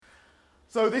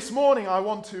So this morning I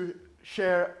want to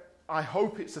share, I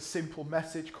hope it's a simple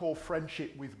message called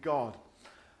Friendship with God.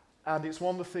 And it's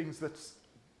one of the things that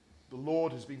the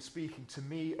Lord has been speaking to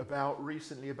me about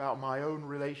recently, about my own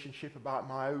relationship, about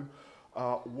my own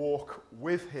walk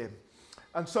with Him.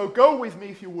 And so go with me,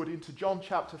 if you would, into John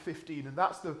chapter 15. And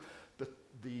that's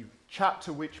the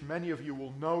chapter which many of you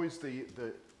will know is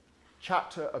the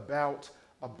chapter about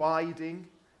abiding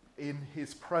in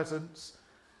His presence,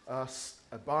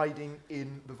 abiding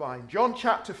in the vine. John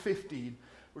chapter 15,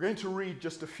 we're going to read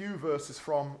just a few verses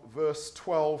from verse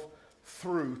 12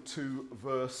 through to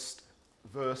verse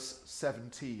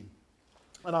 17.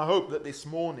 And I hope that this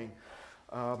morning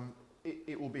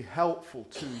it will be helpful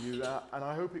to you, and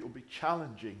I hope it will be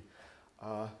challenging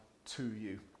to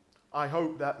you. I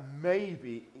hope that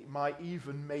maybe it might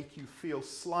even make you feel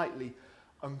slightly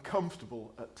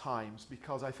uncomfortable at times,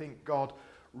 because I think God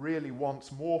really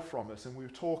wants more from us. And we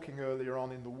were talking earlier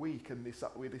on in the week and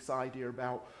with this idea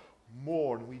about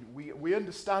more, and we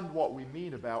understand what we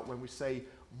mean about when we say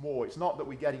more. It's not that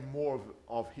we're getting more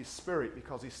of His Spirit,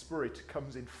 because His Spirit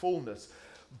comes in fullness,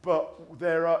 but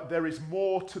there is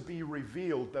more to be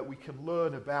revealed that we can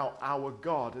learn about our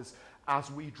God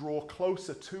as we draw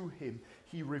closer to Him.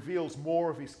 He reveals more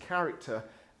of His character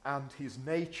and His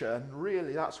nature, and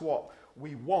really that's what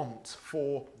we want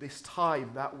for this time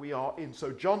that we are in.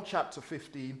 So John chapter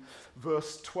 15,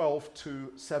 verse 12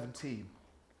 to 17.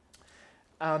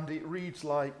 And it reads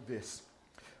like this.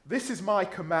 This is my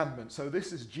commandment. So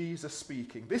this is Jesus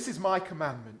speaking. This is my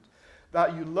commandment,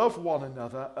 that you love one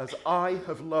another as I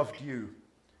have loved you.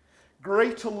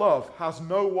 Greater love has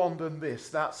no one than this,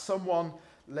 that someone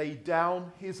lay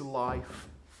down his life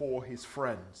for his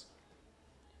friends.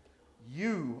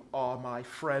 You are my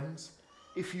friends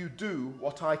if you do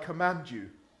what I command you.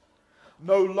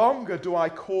 No longer do I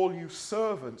call you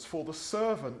servants, for the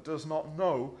servant does not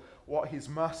know what his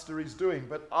master is doing,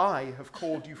 but I have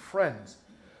called you friends.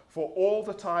 For all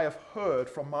that I have heard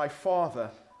from my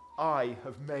Father, I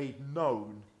have made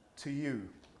known to you.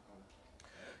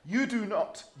 You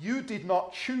did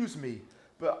not choose me,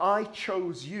 but I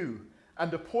chose you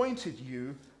and appointed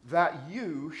you that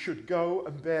you should go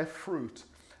and bear fruit,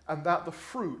 and that the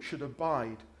fruit should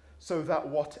abide, so that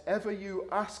whatever you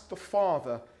ask the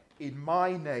Father in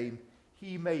my name,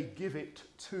 He may give it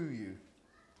to you.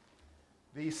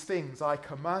 These things I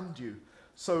command you,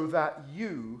 so that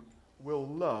you will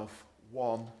love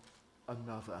one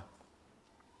another.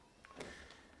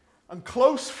 And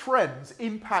close friends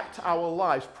impact our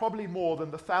lives probably more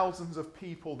than the thousands of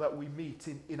people that we meet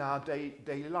in our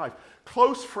daily life.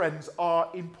 Close friends are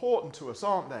important to us,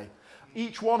 aren't they?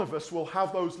 Each one of us will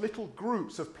have those little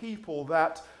groups of people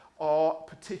that are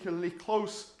particularly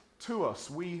close to us.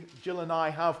 Jill and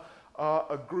I have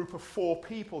a group of 4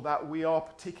 people that we are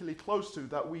particularly close to,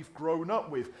 that we've grown up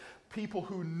with. People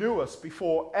who knew us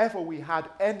before ever we had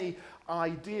any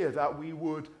idea that we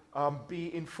would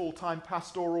be in full-time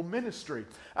pastoral ministry.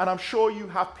 And I'm sure you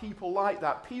have people like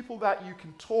that, people that you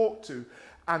can talk to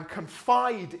and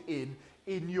confide in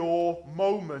your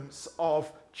moments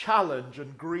of challenge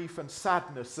and grief and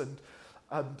sadness and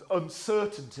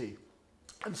uncertainty.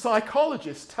 And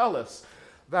psychologists tell us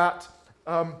that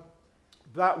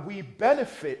we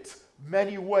benefit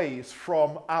many ways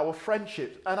from our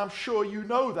friendship. And I'm sure you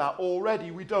know that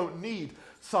already. We don't need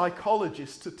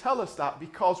psychologists to tell us that,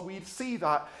 because we see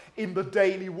that in the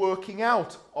daily working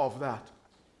out of that.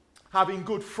 Having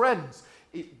good friends,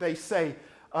 they say,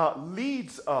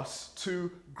 leads us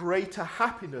to greater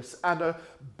happiness and a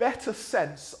better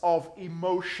sense of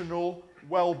emotional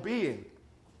well-being.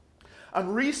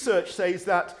 And research says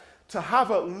that to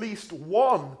have at least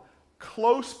one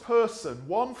close person,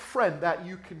 one friend that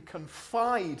you can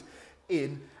confide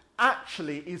in,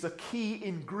 actually is a key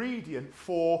ingredient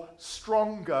for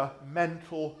stronger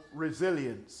mental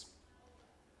resilience.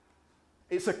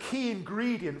 It's a key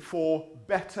ingredient for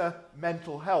better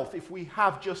mental health. If we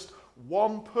have just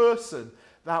one person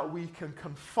that we can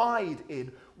confide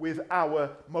in with our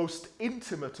most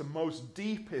intimate and most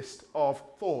deepest of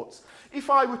thoughts. If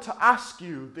I were to ask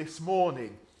you this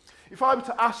morning, if I were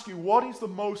to ask you what is the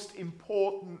most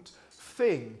important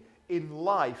thing in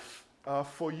life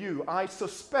for you, I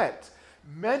suspect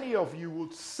many of you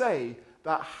would say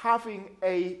that having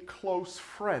a close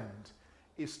friend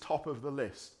is top of the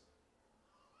list.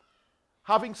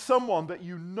 Having someone that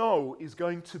you know is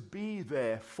going to be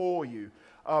there for you.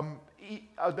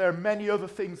 There are many other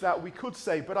things that we could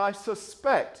say, but I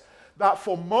suspect that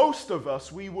for most of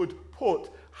us, we would put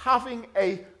having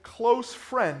a close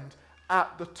friend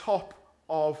at the top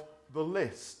of the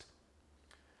list.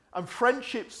 And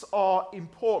friendships are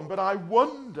important, but I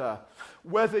wonder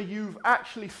whether you've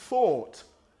actually thought,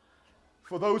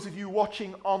 for those of you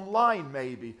watching online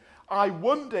maybe, I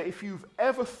wonder if you've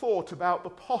ever thought about the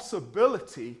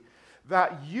possibility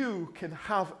that you can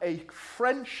have a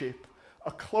friendship,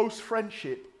 a close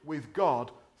friendship with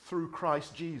God through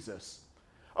Christ Jesus.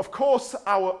 Of course,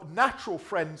 our natural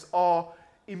friends are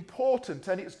important,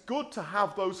 and it's good to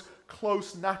have those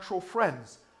close natural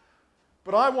friends.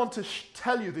 But I want to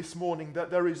tell you this morning that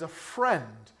there is a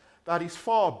friend that is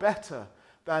far better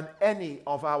than any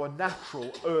of our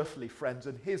natural earthly friends,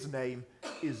 and his name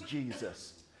is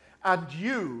Jesus. And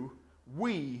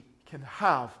we can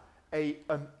have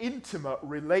an intimate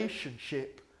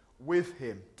relationship with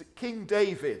him. King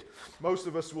David, most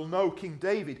of us will know King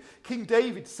David. King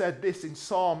David said this in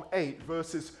Psalm 8,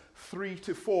 verses 3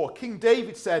 to 4. King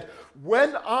David said,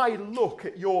 "When I look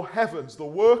at your heavens, the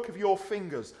work of your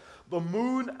fingers, the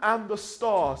moon and the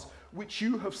stars, which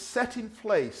you have set in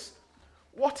place,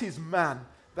 what is man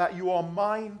that you are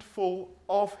mindful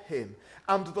of him,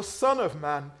 and the Son of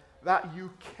Man that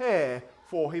you care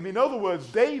for him?" In other words,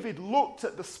 David looked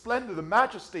at the splendor, the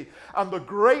majesty, and the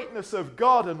greatness of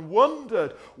God and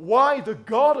wondered why the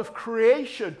God of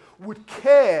creation would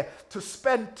care to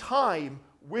spend time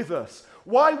with us.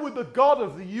 Why would the God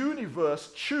of the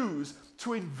universe choose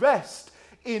to invest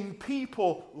in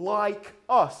people like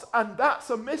us? And that's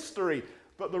a mystery,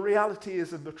 but the reality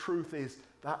is, and the truth is,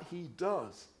 that he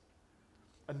does.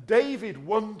 And David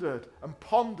wondered and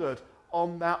pondered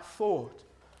on that thought.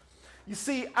 You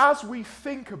see, as we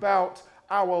think about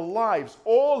our lives,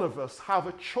 all of us have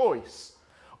a choice.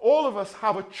 All of us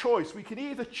have a choice. We can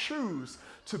either choose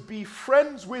to be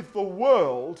friends with the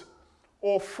world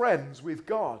or friends with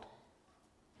God.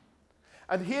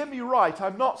 And hear me right,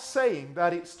 I'm not saying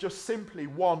that it's just simply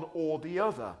one or the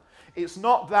other. It's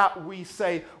not that we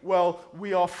say, well,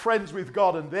 we are friends with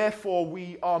God and therefore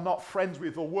we are not friends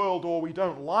with the world or we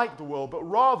don't like the world. But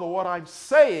rather what I'm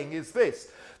saying is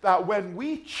this, that when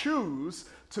we choose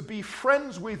to be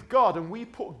friends with God and we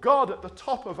put God at the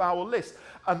top of our list,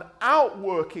 an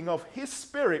outworking of his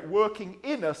Spirit working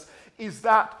in us is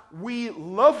that we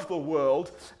love the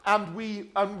world and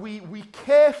we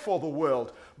care for the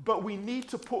world. But we need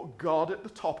to put God at the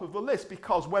top of the list,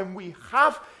 because when we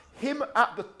have him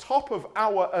at the top of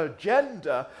our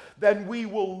agenda, then we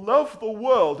will love the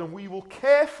world and we will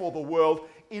care for the world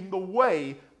in the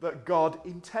way that God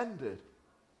intended.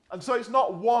 And so it's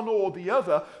not one or the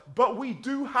other, but we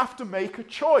do have to make a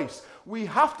choice. We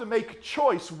have to make a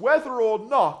choice whether or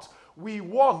not we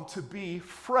want to be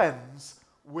friends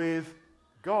with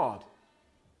God.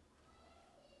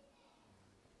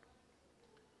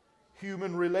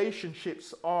 Human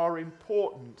relationships are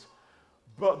important,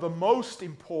 but the most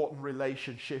important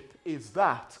relationship is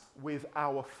that with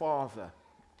our Father.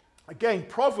 Again,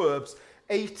 Proverbs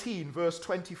 18 verse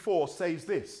 24 says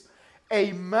this,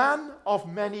 "A man of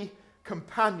many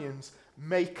companions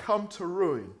may come to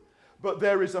ruin, but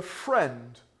there is a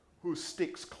friend who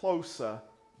sticks closer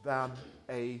than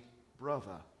a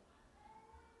brother."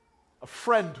 A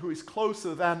friend who is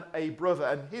closer than a brother,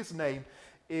 and his name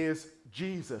is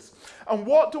Jesus. And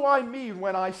what do I mean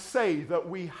when I say that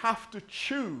we have to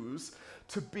choose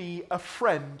to be a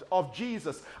friend of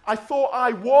Jesus? I thought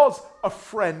I was a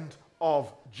friend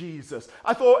of Jesus.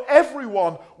 I thought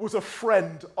everyone was a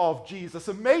friend of Jesus.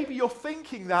 And maybe you're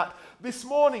thinking that this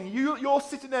morning. You're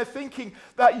sitting there thinking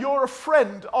that you're a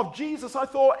friend of Jesus. I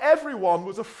thought everyone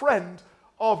was a friend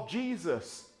of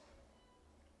Jesus.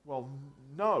 Well,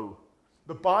 no.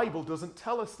 The Bible doesn't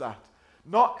tell us that.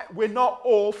 We're not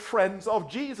all friends of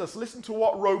Jesus. Listen to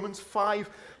what Romans 5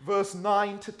 verse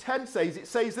 9 to 10 says. It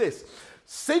says this,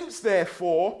 "Since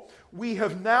therefore we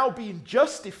have now been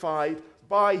justified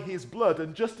by his blood,"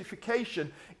 and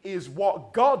justification is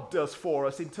what God does for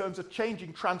us in terms of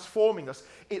changing, transforming us.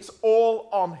 It's all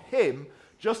on him.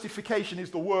 Justification is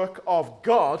the work of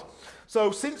God.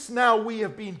 So since now we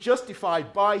have been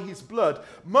justified by his blood,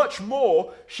 much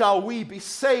more shall we be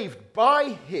saved by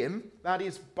him, that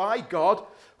is by God,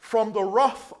 from the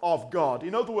wrath of God.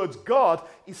 In other words, God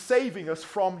is saving us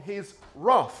from his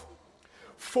wrath.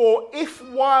 "For if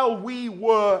while we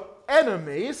were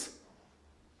enemies,"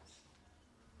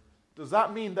 does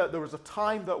that mean that there was a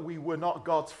time that we were not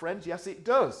God's friends? Yes, it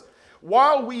does.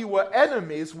 "While we were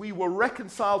enemies, we were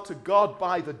reconciled to God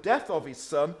by the death of his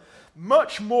Son.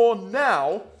 Much more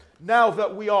now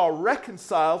that we are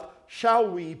reconciled, shall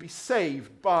we be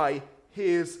saved by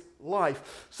his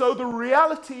life." So the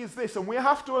reality is this, and we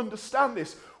have to understand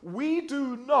this. We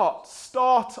do not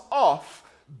start off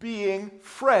being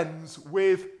friends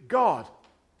with God.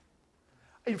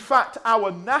 In fact,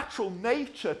 our natural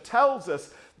nature tells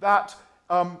us that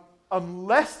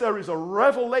unless there is a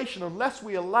revelation, unless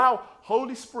we allow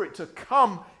Holy Spirit to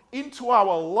come into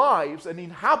our lives and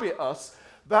inhabit us,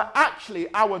 that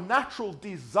actually our natural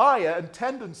desire and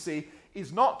tendency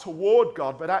is not toward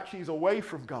God, but actually is away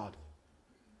from God.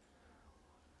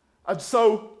 And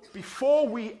so, before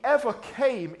we ever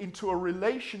came into a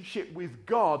relationship with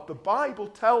God, the Bible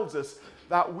tells us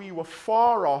that we were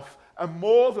far off, and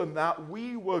more than that,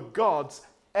 we were God's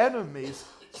enemies,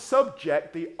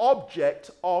 the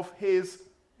object of his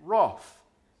wrath.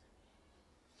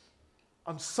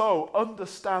 And so,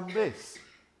 understand this.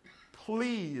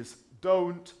 Please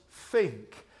don't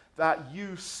think that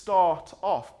you start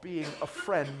off being a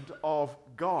friend of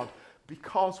God,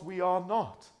 because we are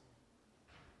not.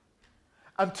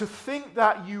 And to think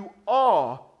that you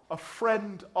are a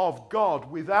friend of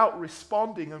God without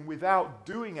responding and without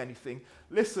doing anything,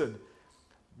 listen,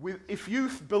 if you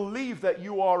believe that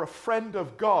you are a friend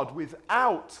of God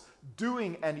without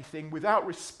doing anything, without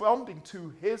responding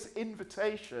to his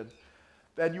invitation,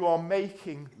 then you are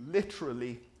making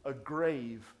literally a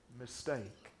grave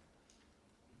mistake.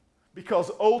 Because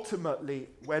ultimately,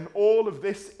 when all of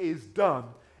this is done,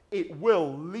 it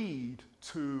will lead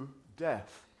to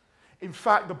death. In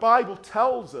fact, the Bible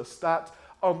tells us that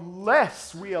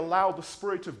unless we allow the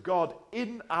Spirit of God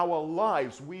in our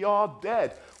lives, we are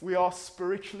dead. We are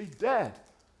spiritually dead.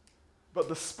 But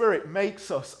the Spirit makes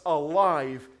us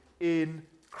alive in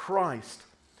Christ.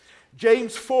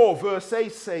 James 4 verse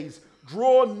 8 says,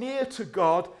 "Draw near to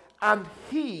God, and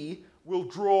he will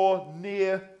draw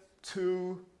near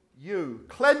to you.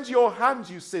 Cleanse your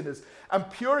hands, you sinners, and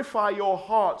purify your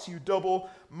hearts, you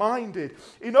double-minded."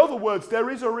 In other words, there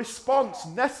is a response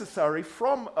necessary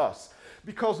from us.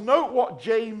 Because note what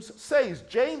James says.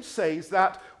 James says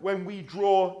that when we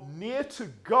draw near to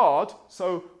God,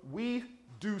 so we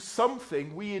do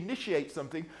something, we initiate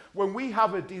something, when we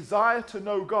have a desire to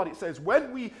know God, it says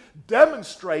when we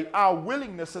demonstrate our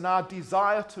willingness and our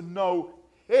desire to know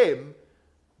him,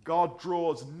 God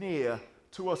draws near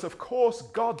to us. Of course,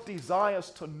 God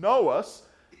desires to know us.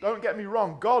 Don't get me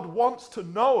wrong. God wants to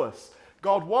know us.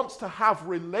 God wants to have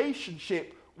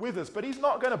relationship with us, but he's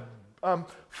not going to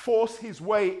force his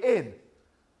way in.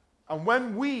 And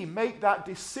when we make that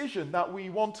decision that we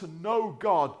want to know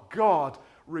God, God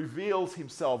reveals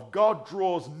himself. God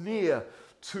draws near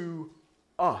to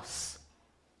us.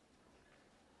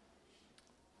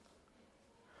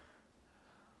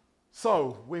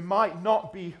 So, we might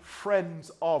not be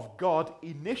friends of God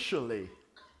initially,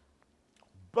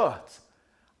 but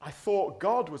I thought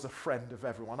God was a friend of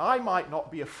everyone. I might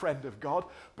not be a friend of God,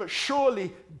 but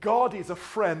surely God is a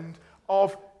friend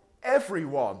of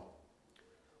everyone.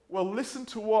 Well, listen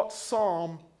to what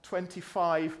Psalm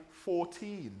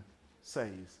 25:14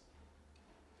 says.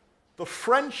 The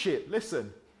friendship,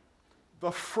 listen,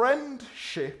 the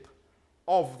friendship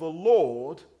of the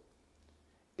Lord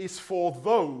is for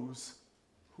those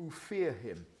who fear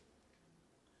him,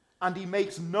 and he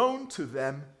makes known to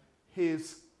them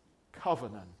his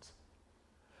covenant.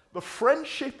 The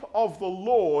friendship of the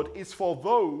Lord is for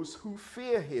those who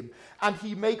fear him, and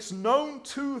he makes known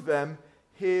to them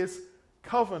his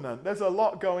covenant. There's a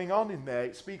lot going on in there.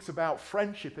 It speaks about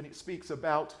friendship and it speaks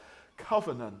about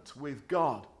covenant with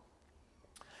God.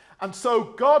 And so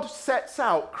God sets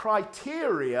out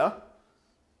criteria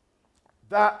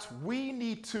that we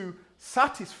need to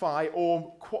satisfy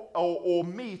or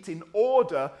meet in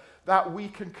order that we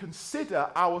can consider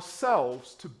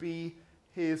ourselves to be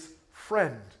his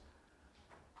friend.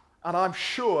 And I'm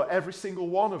sure every single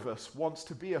one of us wants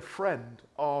to be a friend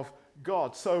of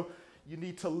God. So you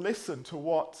need to listen to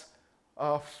what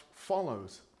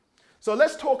follows. So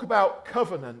let's talk about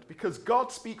covenant, because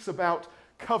God speaks about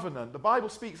covenant. The Bible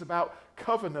speaks about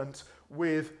covenant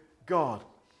with God.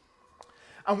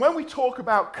 And when we talk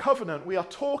about covenant, we are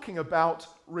talking about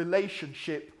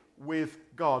relationship with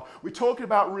God. We're talking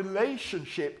about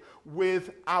relationship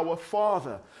with our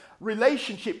Father.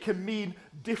 Relationship can mean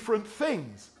different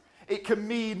things. It can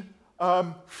mean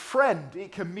friend.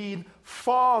 It can mean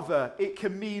father. It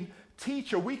can mean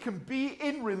teacher. We can be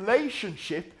in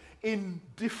relationship in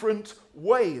different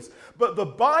ways. But the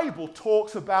Bible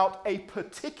talks about a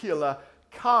particular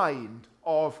kind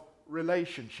of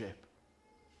relationship.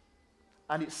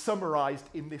 And it's summarized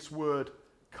in this word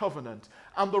covenant.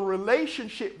 And the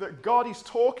relationship that God is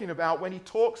talking about when he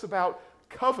talks about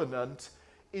covenant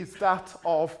is that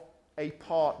of a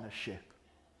partnership.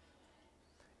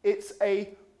 It's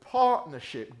a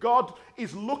partnership. God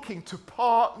is looking to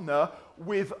partner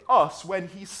with us when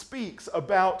he speaks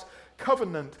about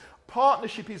covenant.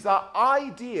 Partnership is that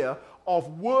idea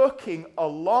of working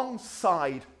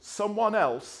alongside someone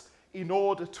else in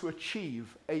order to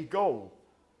achieve a goal.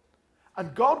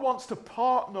 And God wants to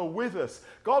partner with us.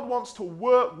 God wants to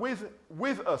work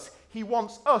with us. He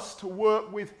wants us to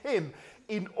work with him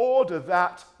in order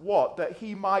that what? That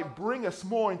he might bring us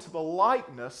more into the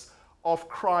likeness of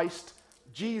Christ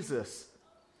Jesus.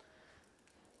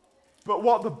 But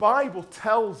what the Bible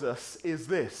tells us is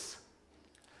this,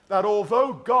 that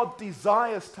although God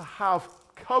desires to have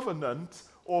covenant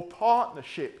or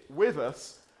partnership with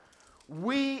us,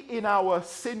 we in our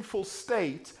sinful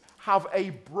state have a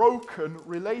broken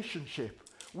relationship.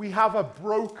 We have a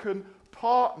broken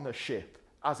partnership,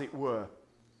 as it were.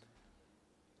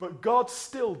 But God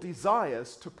still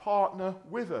desires to partner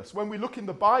with us. When we look in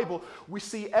the Bible, we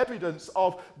see evidence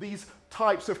of these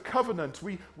types of covenant.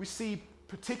 We see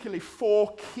particularly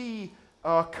 4 key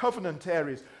covenant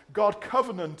areas. God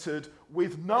covenanted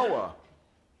with Noah.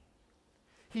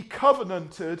 He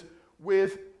covenanted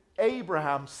with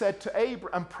Abraham, said to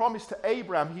Abraham, and promised to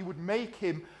Abraham he would make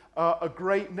him a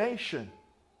great nation.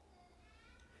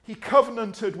 He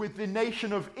covenanted with the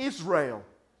nation of Israel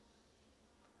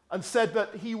and said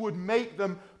that he would make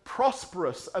them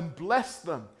prosperous and bless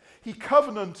them. He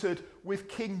covenanted with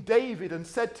King David and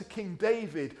said to King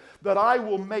David that I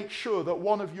will make sure that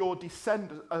one of your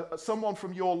descendants, someone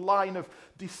from your line of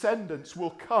descendants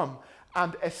will come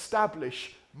and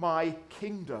establish my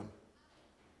kingdom.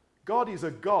 God is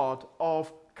a God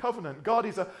of covenant. God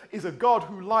is a God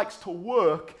who likes to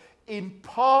work in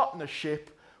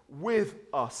partnership with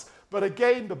us. But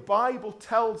again, the Bible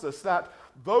tells us that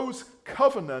those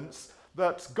covenants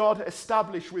that God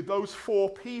established with those 4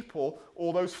 people,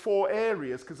 or those 4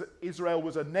 areas, because Israel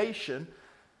was a nation,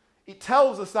 it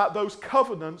tells us that those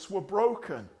covenants were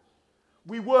broken.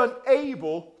 We weren't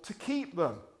able to keep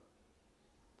them.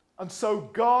 And so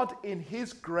God in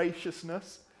his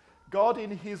graciousness, God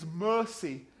in his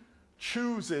mercy,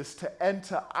 chooses to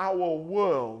enter our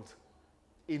world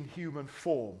in human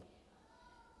form.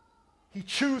 He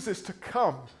chooses to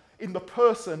come in the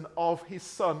person of his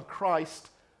Son, Christ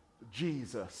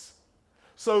Jesus,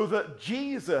 so that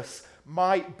Jesus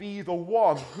might be the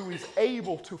one who is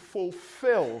able to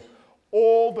fulfill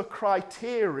all the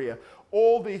criteria,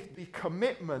 all the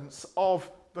commitments of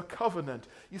the covenant.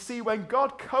 You see, when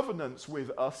God covenants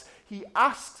with us, he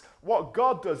asks, what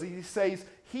God does is he says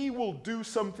he will do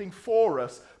something for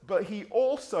us, but he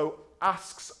also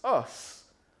asks us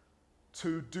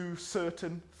to do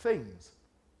certain things.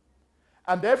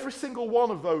 And every single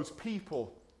one of those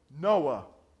people, Noah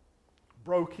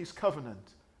broke his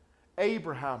covenant.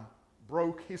 Abraham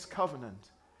broke his covenant.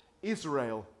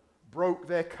 Israel broke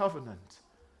their covenant.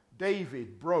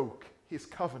 David broke his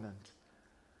covenant.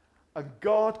 And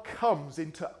God comes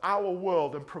into our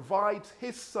world and provides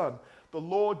his Son, the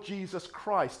Lord Jesus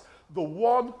Christ, the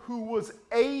one who was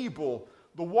able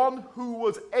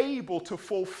to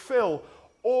fulfill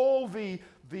all the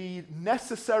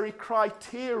necessary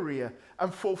criteria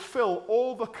and fulfill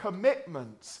all the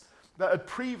commitments that had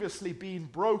previously been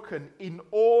broken, in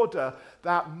order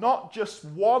that not just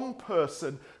one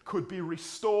person could be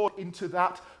restored into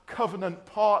that covenant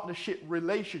partnership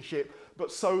relationship,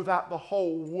 but so that the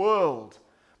whole world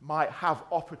might have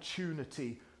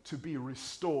opportunity to be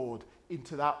restored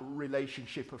into that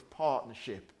relationship of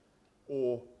partnership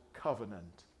or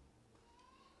covenant.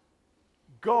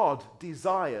 God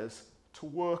desires to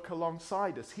work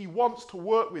alongside us. He wants to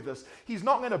work with us. He's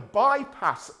not going to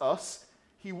bypass us.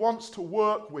 He wants to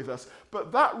work with us.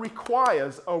 But that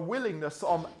requires a willingness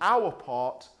on our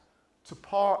part to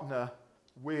partner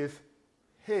with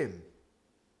him.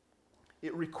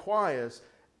 It requires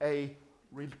a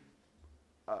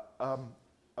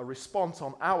response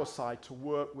on our side to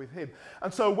work with him.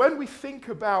 And so when we think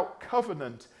about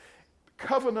covenant,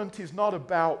 covenant is not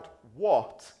about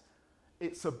what,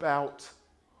 it's about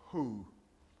who.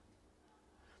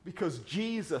 Because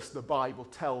Jesus, the Bible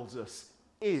tells us,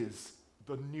 is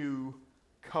the new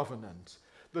covenant.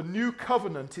 The new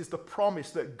covenant is the promise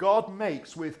that God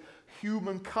makes with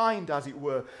humankind, as it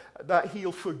were, that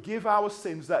he'll forgive our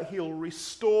sins, that he'll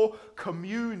restore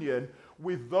communion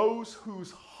with those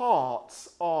whose hearts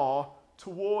are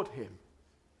toward him.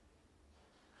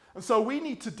 And so we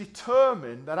need to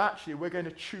determine that actually we're going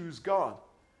to choose God.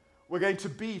 We're going to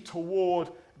be toward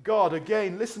God.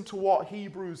 Again, listen to what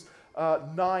Hebrews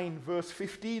 9 verse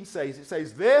 15 says. It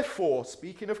says, therefore,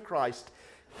 speaking of Christ,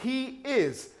 he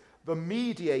is the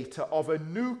mediator of a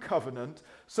new covenant,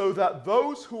 so that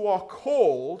those who are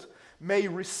called may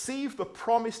receive the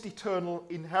promised eternal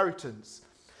inheritance,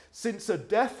 since a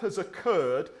death has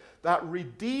occurred that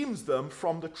redeems them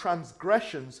from the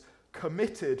transgressions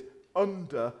committed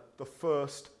under the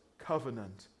first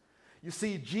covenant. You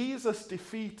see, Jesus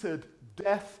defeated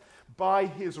death by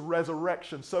his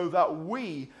resurrection, so that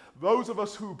we, those of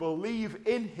us who believe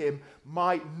in him,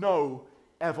 might know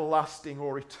everlasting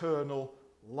or eternal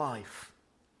life.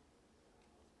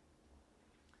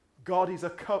 God is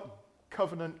a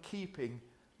covenant-keeping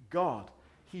God.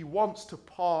 He wants to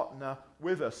partner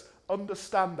with us.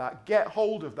 Understand that. Get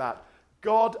hold of that.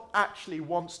 God actually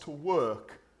wants to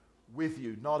work with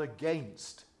you, not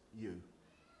against you.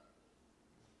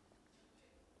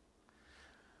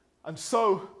 And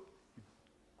so,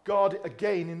 God,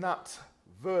 again, in that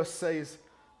verse says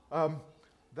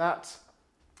that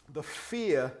the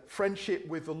friendship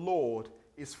with the Lord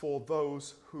is for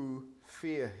those who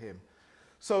fear him.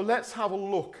 So let's have a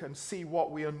look and see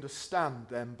what we understand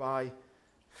then by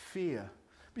fear.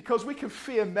 Because we can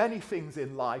fear many things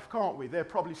in life, can't we? There are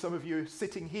probably some of you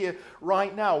sitting here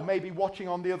right now, maybe watching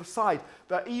on the other side,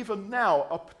 that even now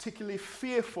are particularly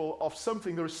fearful of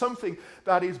something. There is something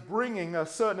that is bringing a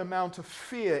certain amount of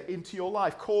fear into your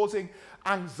life, causing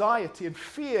anxiety. And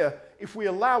fear, if we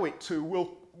allow it to,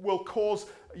 will cause,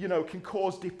 can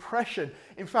cause depression.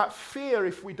 In fact, fear,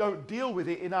 if we don't deal with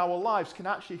it in our lives, can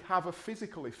actually have a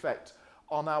physical effect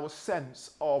on our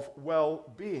sense of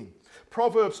well-being.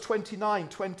 Proverbs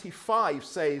 29:25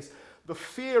 says, "The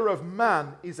fear of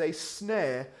man is a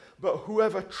snare, but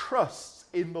whoever trusts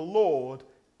in the Lord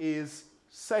is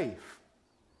safe."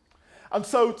 And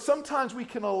so sometimes we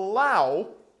can allow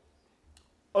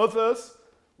others,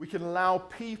 we can allow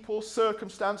people,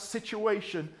 circumstance,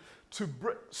 situation to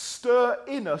stir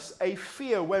in us a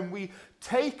fear when we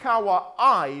take our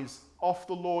eyes off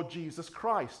the Lord Jesus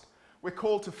Christ. We're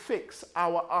called to fix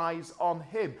our eyes on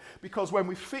him, because when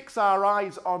we fix our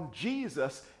eyes on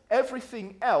Jesus,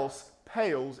 everything else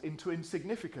pales into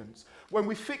insignificance. When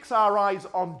we fix our eyes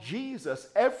on Jesus,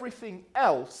 everything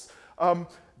else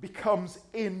becomes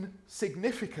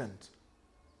insignificant.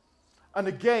 And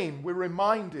again, we're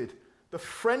reminded the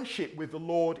friendship with the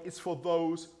Lord is for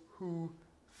those who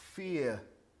fear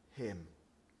him.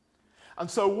 And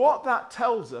so what that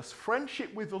tells us,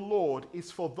 friendship with the Lord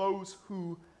is for those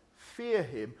who fear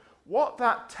him. What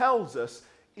that tells us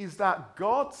is that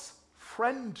God's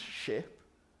friendship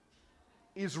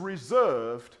is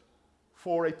reserved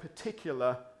for a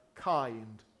particular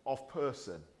kind of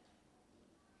person.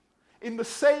 In the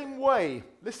same way,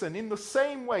 listen, in the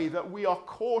same way that we are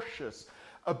cautious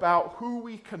about who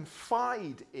we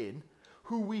confide in,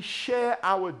 who we share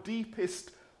our deepest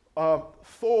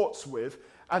thoughts with,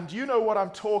 and you know what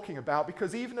I'm talking about,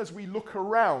 because even as we look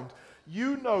around,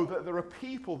 you know that there are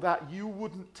people that you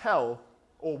wouldn't tell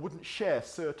or wouldn't share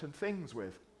certain things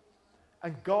with.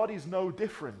 And God is no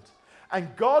different.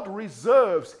 And God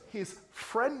reserves his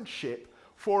friendship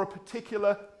for a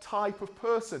particular type of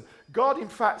person. God, in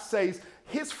fact, says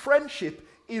his friendship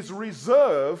is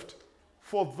reserved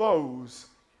for those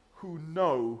who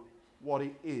know what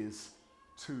it is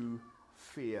to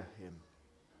fear him.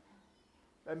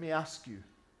 Let me ask you,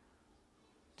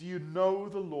 do you know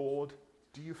the Lord?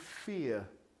 Do you fear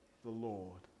the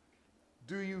Lord?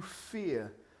 Do you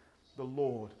fear the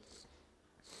Lord?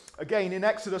 Again, in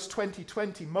Exodus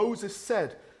 20:20, Moses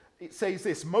said, it says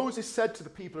this, Moses said to the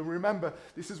people, and remember,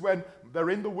 this is when they're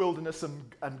in the wilderness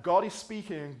and God is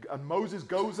speaking, and Moses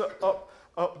goes up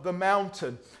the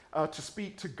mountain to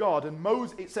speak to God. And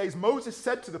it says, Moses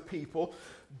said to the people,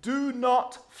 "Do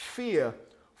not fear,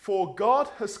 for God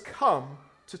has come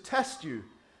to test you,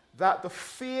 that the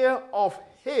fear of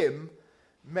him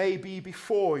may be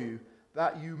before you,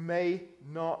 that you may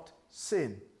not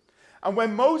sin." And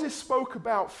when Moses spoke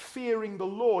about fearing the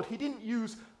Lord, he didn't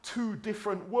use two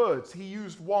different words. He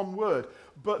used one word.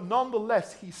 But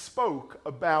nonetheless, he spoke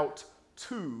about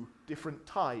two different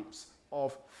types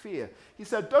of fear. He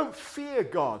said, don't fear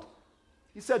God.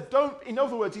 He said, in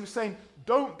other words, he was saying,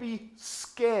 don't be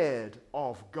scared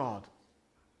of God.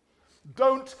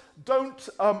 Don't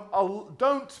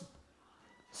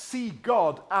see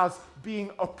God as being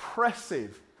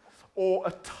oppressive or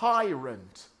a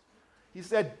tyrant. He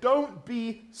said, don't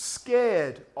be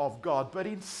scared of God, but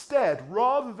instead,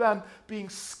 rather than being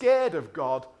scared of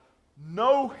God,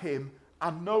 know him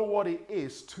and know what it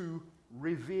is to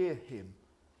revere him,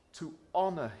 to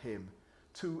honor him,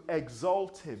 to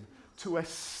exalt him, to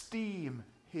esteem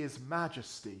his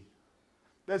majesty.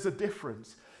 There's a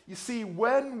difference. You see,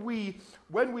 when we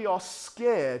are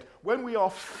scared, when we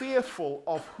are fearful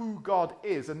of who God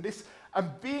is,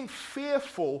 and being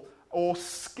fearful or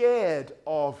scared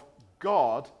of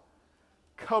God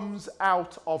comes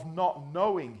out of not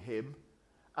knowing him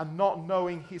and not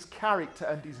knowing his character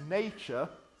and his nature.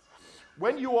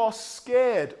 When you are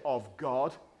scared of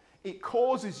God, it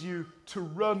causes you to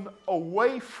run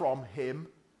away from him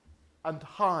and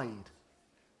hide.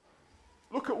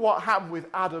 Look at what happened with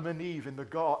Adam and Eve in the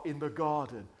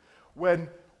garden when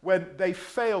they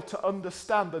failed to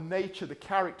understand the nature, the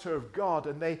character of God,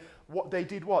 and they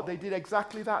did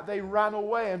exactly that. They ran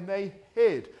away and they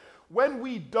hid. When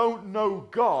we don't know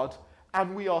God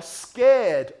and we are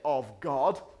scared of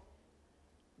God,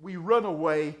 we run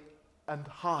away and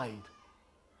hide.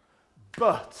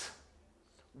 But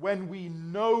when we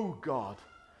know God,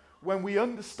 when we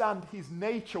understand his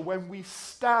nature, when we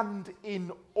stand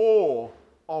in awe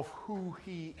of who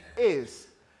he is,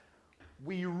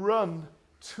 we run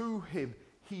to him.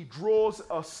 He draws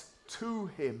us to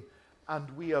him, and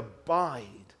we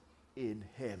abide in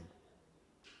him.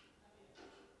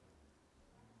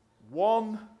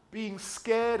 Being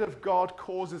scared of God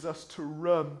causes us to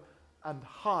run and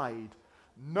hide.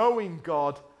 Knowing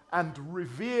God and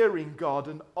revering God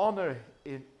and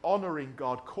honoring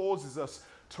God causes us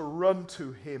to run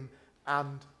to him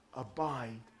and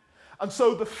abide. And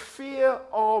so the fear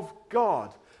of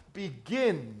God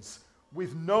begins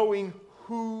with knowing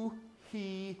who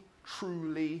he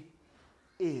truly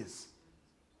is.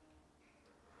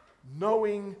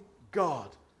 Knowing God.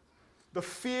 The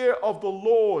fear of the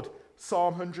Lord,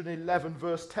 Psalm 111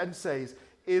 verse 10 says,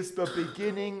 is the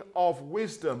beginning of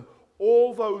wisdom.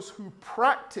 All those who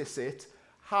practice it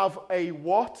have a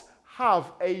what?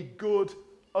 Have a good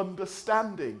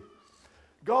understanding.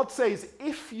 God says,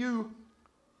 if you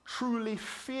truly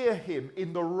fear him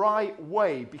in the right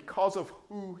way because of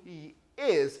who he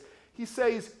is, he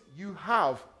says you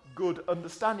have good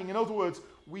understanding. In other words,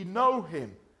 we know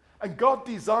him. And God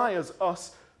desires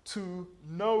us to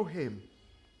know him.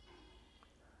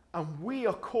 And we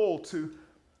are called to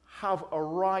have a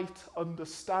right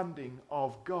understanding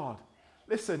of God.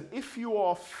 Listen, if you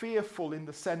are fearful in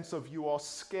the sense of you are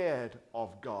scared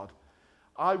of God,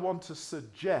 I want to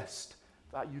suggest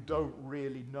that you don't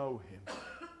really know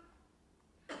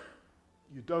him.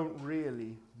 You don't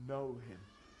really know him.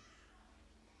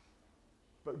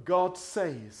 But God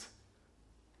says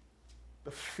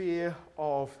the fear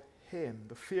of him,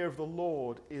 the fear of the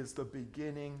Lord, is the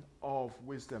beginning of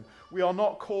wisdom. We are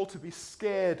not called to be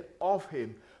scared of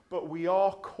him, but we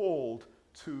are called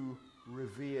to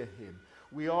revere him.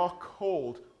 We are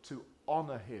called to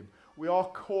honor him. We are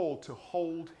called to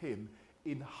hold him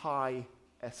in high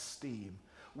esteem.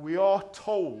 We are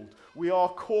called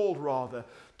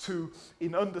to,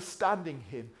 in understanding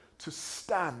him, to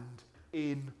stand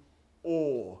in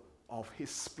awe of his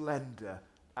splendor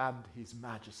and his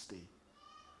majesty.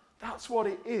 That's what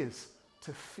it is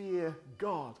to fear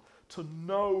God, to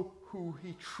know who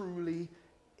he truly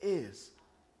is.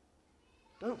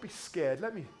 Don't be scared.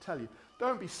 Let me tell you,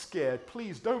 don't be scared.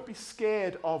 Please don't be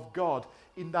scared of God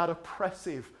in that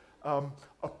oppressive,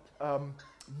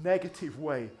 negative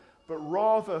way, but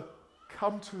rather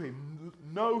come to him,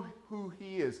 know who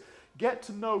he is, get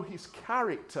to know his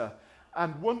character,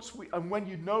 and when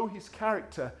you know his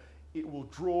character, it will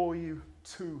draw you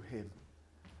to him,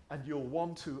 and you'll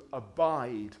want to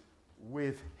abide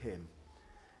with him.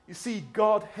 You see,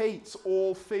 God hates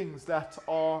all things that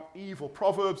are evil.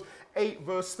 Proverbs 8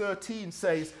 verse 13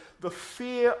 says, "The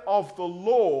fear of the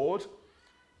Lord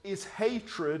is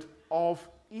hatred of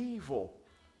evil."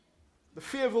 The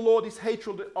fear of the Lord is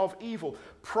hatred of evil.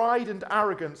 Pride and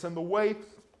arrogance and the way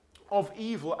of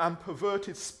evil and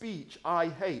perverted speech I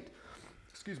hate.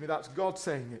 Excuse me, that's God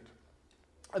saying it.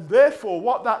 And therefore,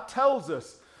 what that tells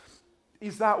us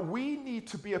is that we need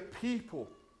to be a people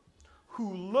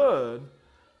who learn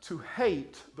to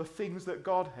hate the things that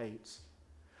God hates.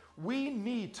 We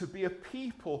need to be a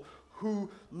people who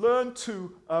learn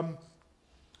to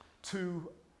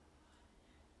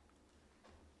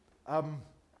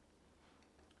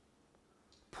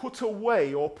put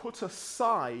away or put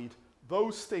aside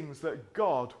those things that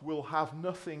God will have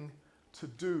nothing to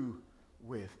do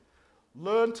with.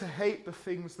 Learn to hate the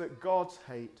things that God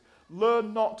hates.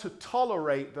 Learn not to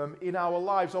tolerate them in our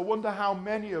lives. I wonder how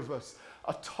many of us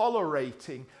are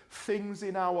tolerating things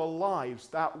in our lives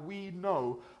that we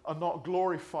know are not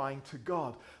glorifying to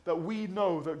God, that we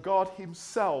know that God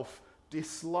himself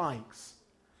dislikes.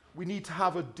 We need to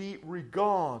have a deep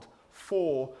regard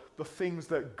for the things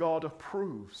that God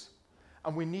approves.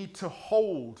 And we need to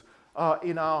hold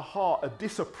in our heart a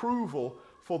disapproval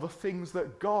for the things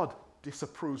that God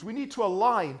disapproves. We need to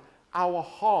align our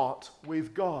heart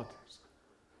with God's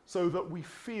so that we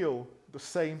feel the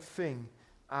same thing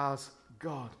as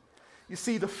God. You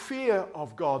see, the fear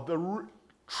of God, the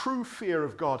true fear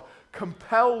of God,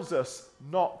 compels us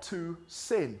not to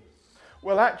sin.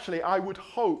 Well, actually, I would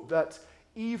hope that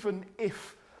even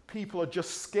if people are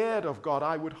just scared of God,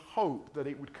 I would hope that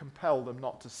it would compel them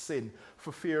not to sin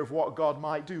for fear of what God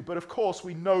might do. But of course,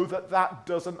 we know that that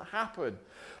doesn't happen.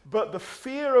 But the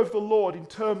fear of the Lord, in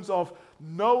terms of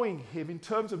knowing Him, in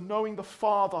terms of knowing the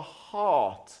Father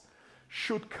heart,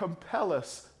 should compel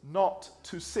us not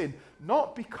to sin.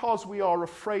 Not because we are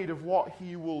afraid of what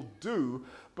He will do,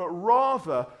 but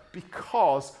rather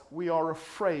because we are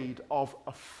afraid of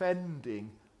offending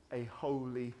a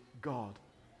holy God.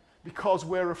 Because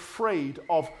we're afraid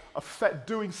of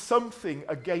doing something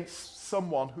against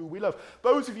someone who we love.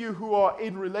 Those of you who are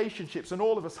in relationships, and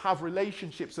all of us have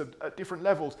relationships at different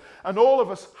levels, and all of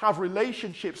us have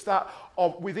relationships that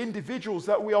are with individuals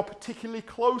that we are particularly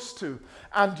close to,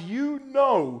 and you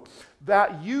know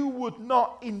that you would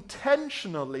not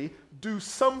intentionally do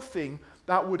something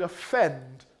that would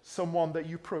offend someone that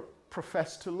you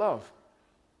profess to love.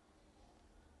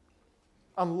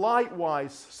 And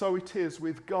likewise, so it is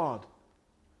with God.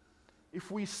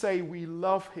 If we say we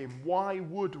love Him, why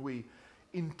would we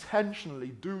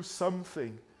intentionally do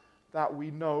something that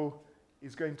we know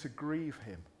is going to grieve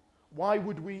Him? Why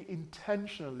would we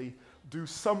intentionally do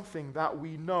something that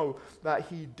we know that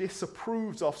He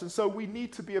disapproves of? And so we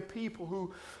need to be a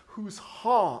people whose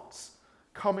hearts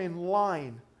come in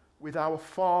line with our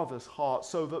Father's heart,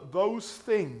 so that those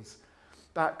things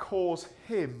that cause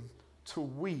Him to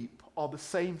weep are the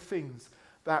same things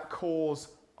that cause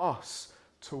us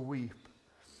to weep.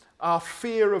 Our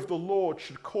fear of the Lord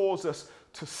should cause us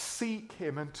to seek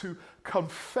Him and to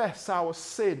confess our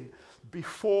sin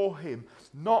before Him,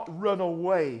 not run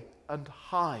away and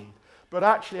hide. But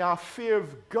actually our fear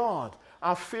of God,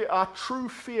 our true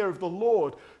fear of the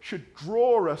Lord should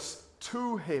draw us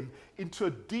to Him into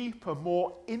a deeper,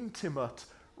 more intimate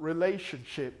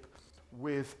relationship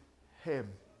with Him.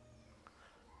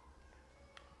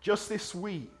 Just this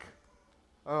week,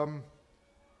 as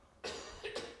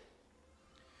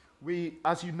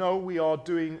you know,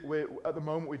 at the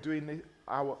moment we're doing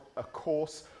a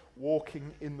course,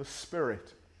 Walking in the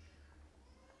Spirit.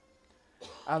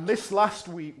 And this last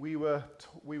week we were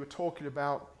talking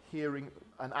about hearing,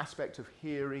 an aspect of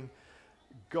hearing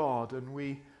God, and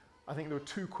I think there were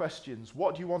two questions.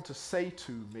 What do you want to say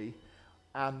to me,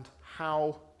 and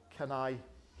how can I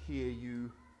hear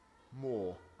you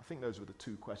more? I think those were the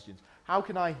two questions. How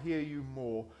can I hear you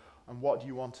more, and what do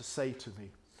you want to say to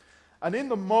me? And in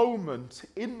the moment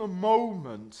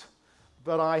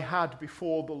that I had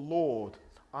before the Lord,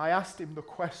 I asked Him the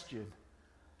question.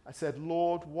 I said,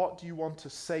 Lord, what do you want to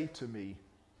say to me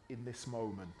in this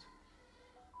moment?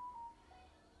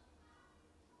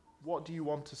 What do you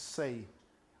want to say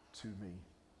to me?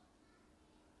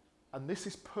 And this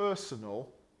is personal,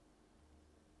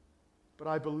 but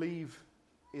I believe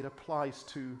it applies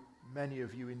to many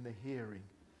of you in the hearing.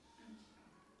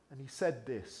 And He said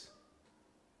this.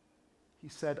 He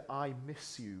said, I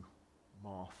miss you,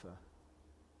 Martha.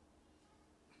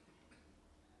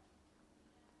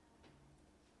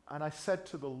 And I said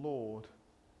to the Lord,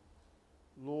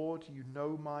 Lord, you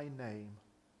know my name.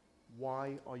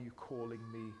 Why are you calling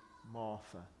me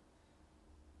Martha?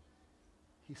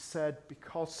 He said,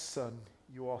 because, son,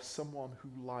 you are someone who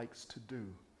likes to do.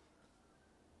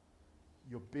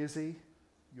 You're busy,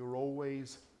 you're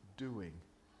always doing.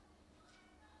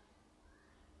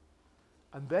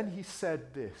 And then He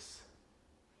said this.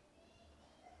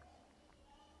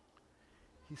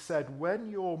 He said, when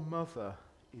your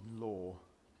mother-in-law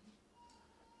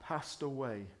passed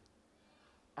away,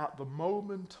 at the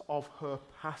moment of her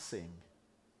passing,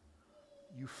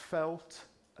 you felt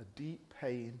a deep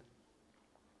pain,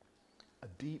 a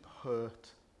deep hurt,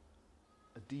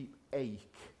 a deep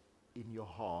ache in your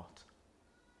heart.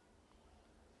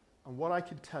 And what I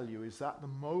can tell you is that the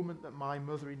moment that my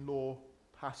mother-in-law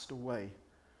passed away,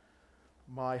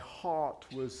 my heart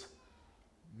was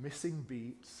missing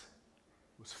beats,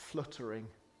 was fluttering.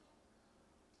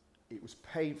 It was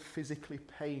physically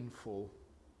painful,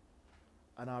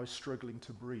 and I was struggling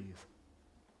to breathe.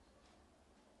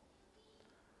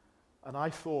 And I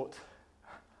thought,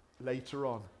 later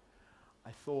on,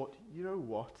 you know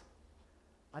what?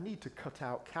 I need to cut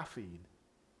out caffeine,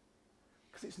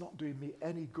 because it's not doing me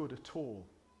any good at all.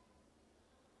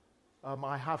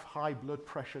 I have high blood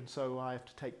pressure, and so I have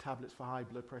to take tablets for high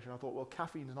blood pressure. I thought, well,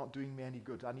 caffeine is not doing me any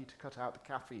good. I need to cut out the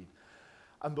caffeine.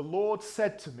 And the Lord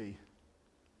said to me,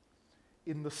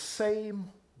 in the same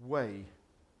way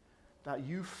that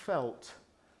you felt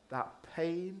that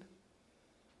pain,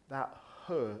 that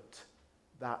hurt,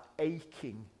 that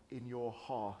aching in your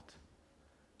heart,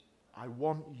 I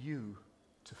want you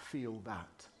to feel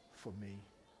that for me.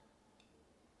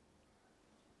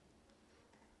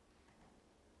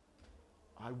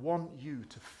 I want you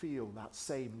to feel that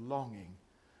same longing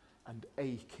and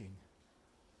aching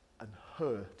and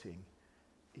hurting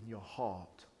in your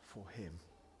heart for him.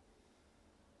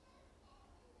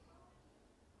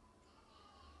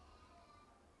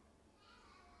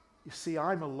 You see,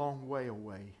 I'm a long way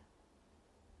away.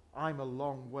 I'm a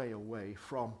long way away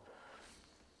from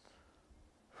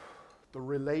the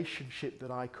relationship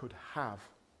that I could have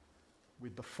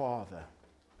with the Father.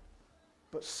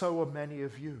 But so are many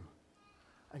of you.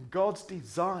 And God's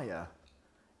desire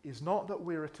is not that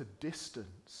we're at a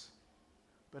distance,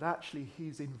 but actually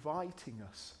he's inviting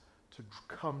us to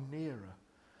come nearer,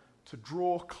 to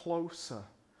draw closer,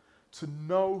 to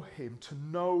know him, to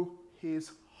know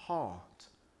his heart,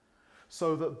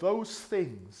 so that those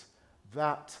things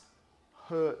that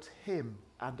hurt him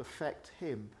and affect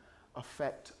him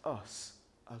affect us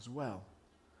as well.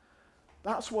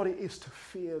 That's what it is to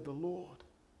fear the Lord.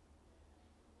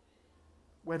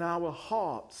 When our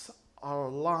hearts are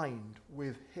aligned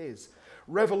with his.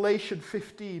 Revelation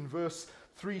 15 verse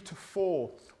 3-4,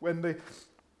 when the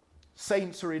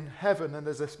saints are in heaven, and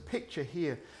there's a picture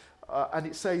here, and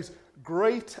it says,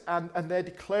 great, and they're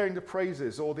declaring the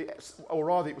praises, or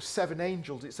rather it was 7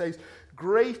 angels. It says,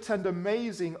 great and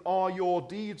amazing are your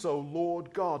deeds, O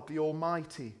Lord God, the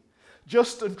Almighty.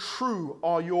 Just and true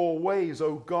are your ways,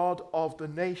 O God of the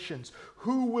nations.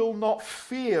 Who will not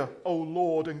fear, O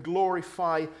Lord, and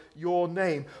glorify your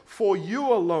name? For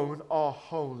you alone are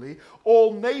holy.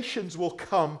 All nations will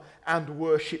come and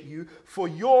worship you, for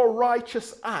your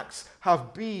righteous acts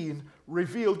have been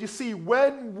revealed. You see,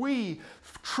 when we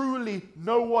truly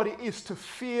know what it is to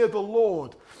fear the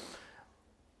Lord,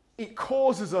 it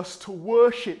causes us to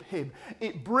worship him.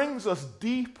 It brings us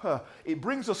deeper. It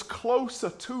brings us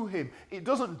closer to him. It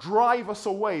doesn't drive us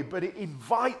away, but it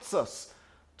invites us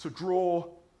to draw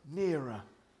nearer.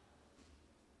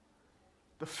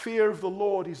 The fear of the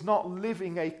Lord is not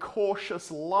living a cautious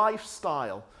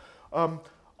lifestyle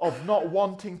of not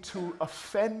wanting to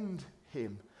offend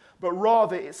him, but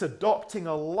rather it's adopting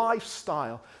a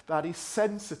lifestyle that is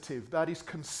sensitive, that is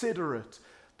considerate,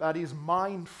 that is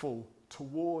mindful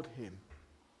toward him.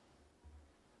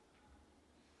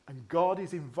 And God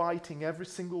is inviting every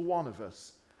single one of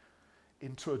us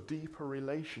into a deeper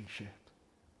relationship.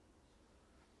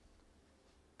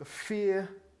 The fear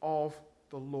of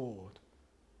the Lord.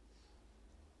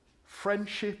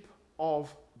 Friendship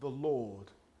of the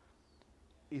Lord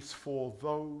is for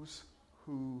those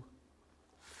who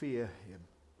fear him.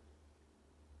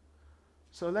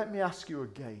 So let me ask you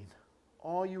again,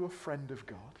 are you a friend of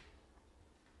God?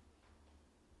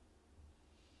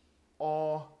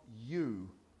 Are you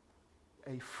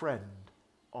a friend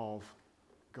of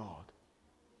God?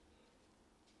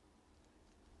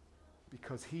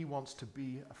 Because he wants to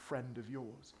be a friend of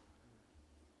yours.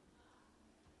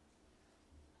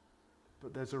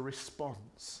 But there's a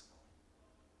response.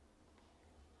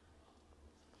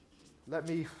 Let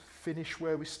me finish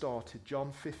where we started,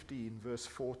 John 15, verse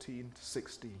 14-16.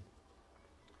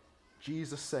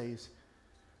 Jesus says,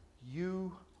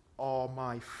 you are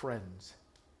my friends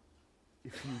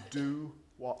if you do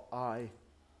what I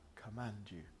command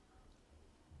you.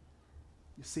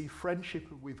 You see, friendship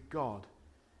with God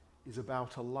is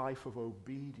about a life of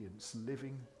obedience,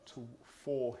 living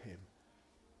for him,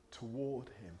 toward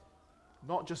him.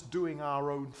 Not just doing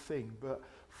our own thing, but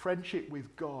friendship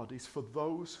with God is for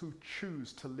those who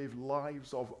choose to live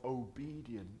lives of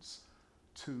obedience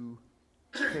to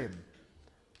him.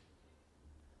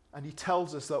 And he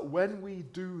tells us that when we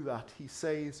do that, he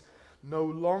says, no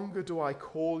longer do I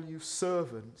call you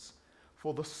servants,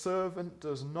 for the servant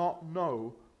does not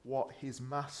know what his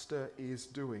master is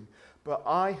doing. But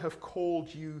I have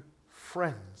called you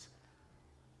friends.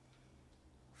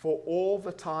 For all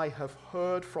that I have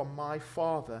heard from my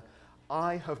Father,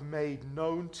 I have made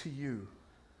known to you.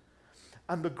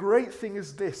 And the great thing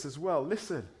is this as well.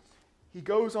 Listen, he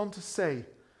goes on to say,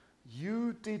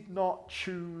 you did not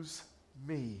choose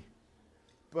me,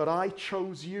 but I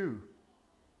chose you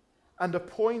and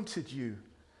appointed you,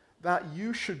 that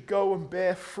you should go and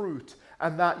bear fruit,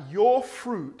 and that your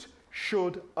fruit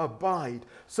should abide,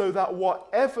 so that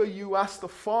whatever you ask the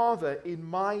Father in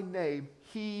my name,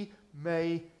 he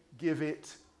may give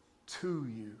it to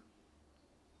you.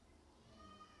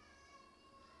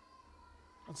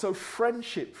 And so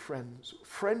friendship, friends,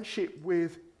 friendship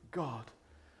with God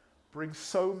brings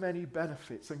so many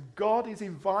benefits. And God is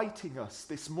inviting us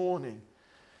this morning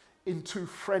into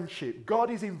friendship.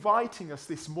 God is inviting us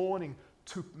this morning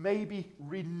to maybe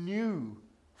renew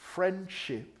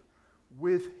friendship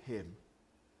with him.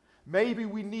 Maybe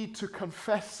we need to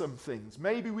confess some things.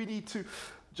 Maybe we need to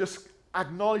just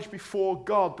acknowledge before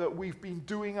God that we've been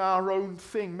doing our own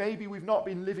thing. Maybe we've not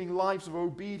been living lives of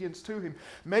obedience to him.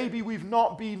 Maybe we've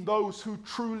not been those who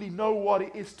truly know what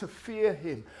it is to fear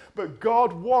him. But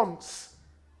God wants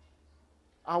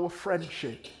our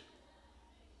friendship.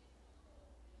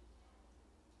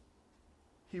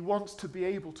 He wants to be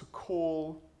able to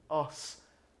call us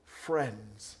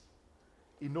friends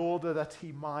in order that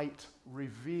he might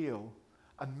reveal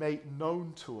and make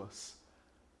known to us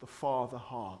the Father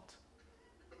heart.